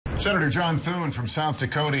Senator John Thune from South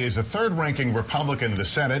Dakota is the third-ranking Republican in the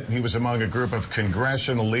Senate. He was among a group of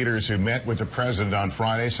congressional leaders who met with the president on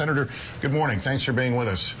Friday. Senator, good morning. Thanks for being with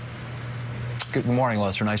us. Good morning,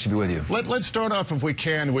 Lester. Nice to be with you. Let's start off, if we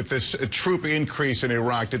can, with this troop increase in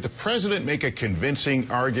Iraq. Did the president make a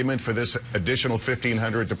convincing argument for this additional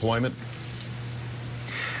 1,500 deployment?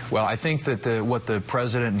 Well, I think that what the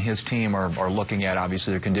president and his team are looking at,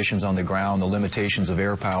 obviously, the conditions on the ground, the limitations of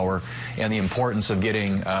air power, and the importance of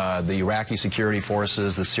getting the Iraqi security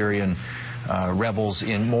forces, the Syrian rebels,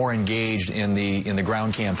 more engaged in the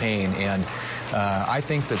ground campaign. And I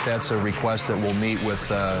think that that's a request that will meet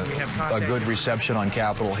with a good reception on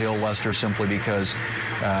Capitol Hill, Lester, simply because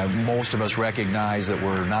most of us recognize that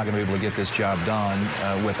we're not going to be able to get this job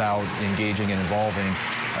done without engaging and involving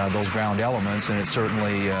those ground elements, and it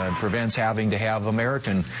certainly prevents having to have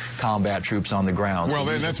American combat troops on the ground. Well,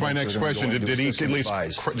 so then that's my next question. Did he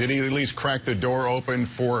at least crack the door open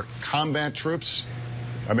for combat troops?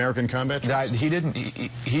 American combat troops?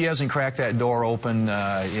 He hasn't cracked that door open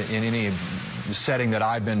in any setting that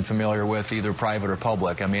I've been familiar with, either private or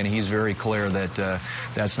public. I mean, he's very clear that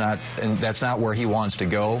that's not where he wants to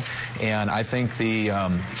go. And I think the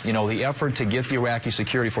effort to get the Iraqi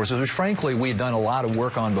security forces, which frankly we've done a lot of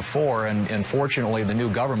work on before, and fortunately the new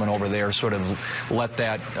government over there sort of let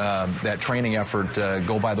that training effort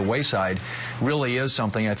go by the wayside, really is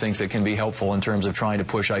something I think that can be helpful in terms of trying to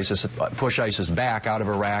push ISIS back out of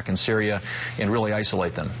Iraq and Syria and really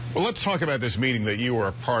isolate them. Well, let's talk about this meeting that you were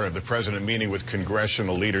a part of, the president meeting with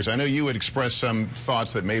congressional leaders. I know you had expressed some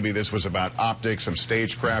thoughts that maybe this was about optics, some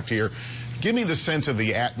stagecraft here. Give me the sense of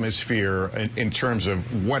the atmosphere in terms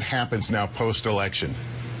of what happens now post-election.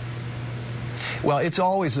 Well, it's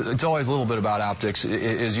always a little bit about optics,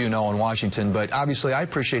 as you know, in Washington. But obviously, I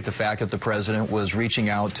appreciate the fact that the president was reaching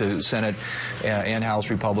out to Senate and House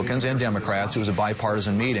Republicans and Democrats. It was a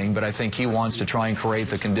bipartisan meeting, but I think he wants to try and create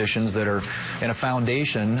the conditions that are in a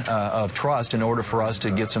foundation of trust in order for us to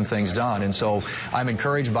get some things done. And so I'm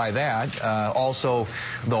encouraged by that. Also,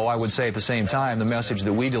 though, I would say at the same time, the message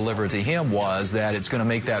that we delivered to him was that it's going to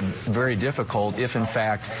make that very difficult if, in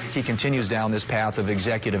fact, he continues down this path of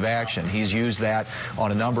executive action. He's used that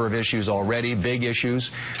on a number of issues already, big issues,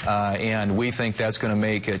 and we think that's going to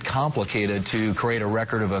make it complicated to create a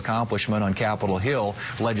record of accomplishment on Capitol Hill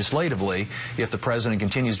legislatively if the president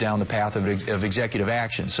continues down the path of executive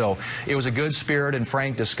action. So it was a good spirit and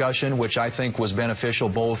frank discussion, which I think was beneficial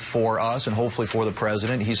both for us and hopefully for the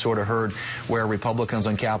president. He sort of heard where Republicans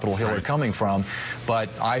on Capitol Hill are coming from, but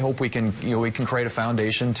I hope we can create a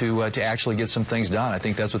foundation to actually get some things done. I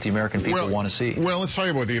think that's what the American people want to see. Well, let's talk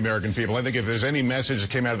about the American people. I think if there's any message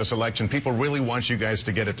that came out of this election, people really want you guys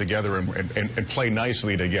to get it together and play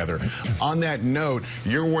nicely together. On that note,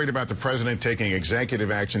 you're worried about the president taking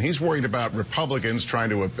executive action. He's worried about Republicans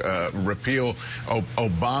trying to repeal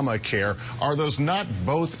Obamacare. Are those not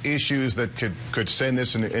both issues that could send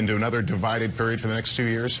this into another divided period for the next 2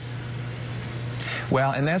 years?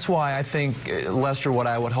 Well, and that's why I think, Lester, what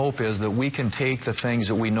I would hope is that we can take the things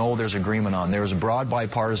that we know there's agreement on. There's broad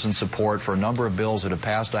bipartisan support for a number of bills that have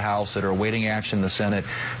passed the House that are awaiting action in the Senate.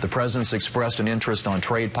 The president's expressed an interest on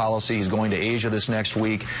trade policy. He's going to Asia this next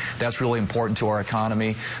week. That's really important to our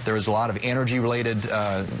economy. There's a lot of energy-related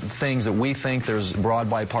things that we think there's broad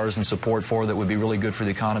bipartisan support for that would be really good for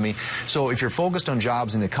the economy. So if you're focused on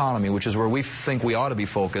jobs and the economy, which is where we think we ought to be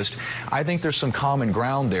focused, I think there's some common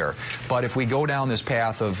ground there. But if we go down this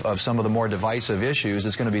path of some of the more divisive issues,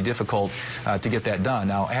 it's going to be difficult to get that done.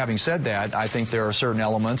 Now, having said that, I think there are certain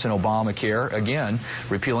elements in Obamacare, again,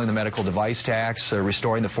 repealing the medical device tax,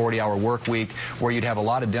 restoring the 40-hour work week, where you'd have a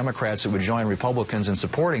lot of Democrats that would join Republicans in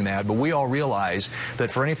supporting that. But we all realize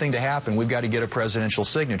that for anything to happen, we've got to get a presidential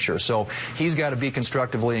signature. So he's got to be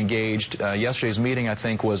constructively engaged. Yesterday's meeting, I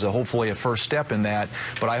think, was hopefully a first step in that.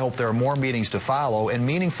 But I hope there are more meetings to follow, and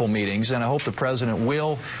meaningful meetings, and I hope the president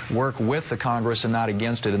will work with the Congress and not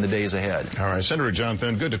against it in the days ahead. All right, Senator John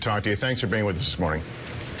Thune, good to talk to you. Thanks for being with us this morning.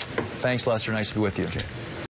 Thanks, Lester. Nice to be with you. Okay.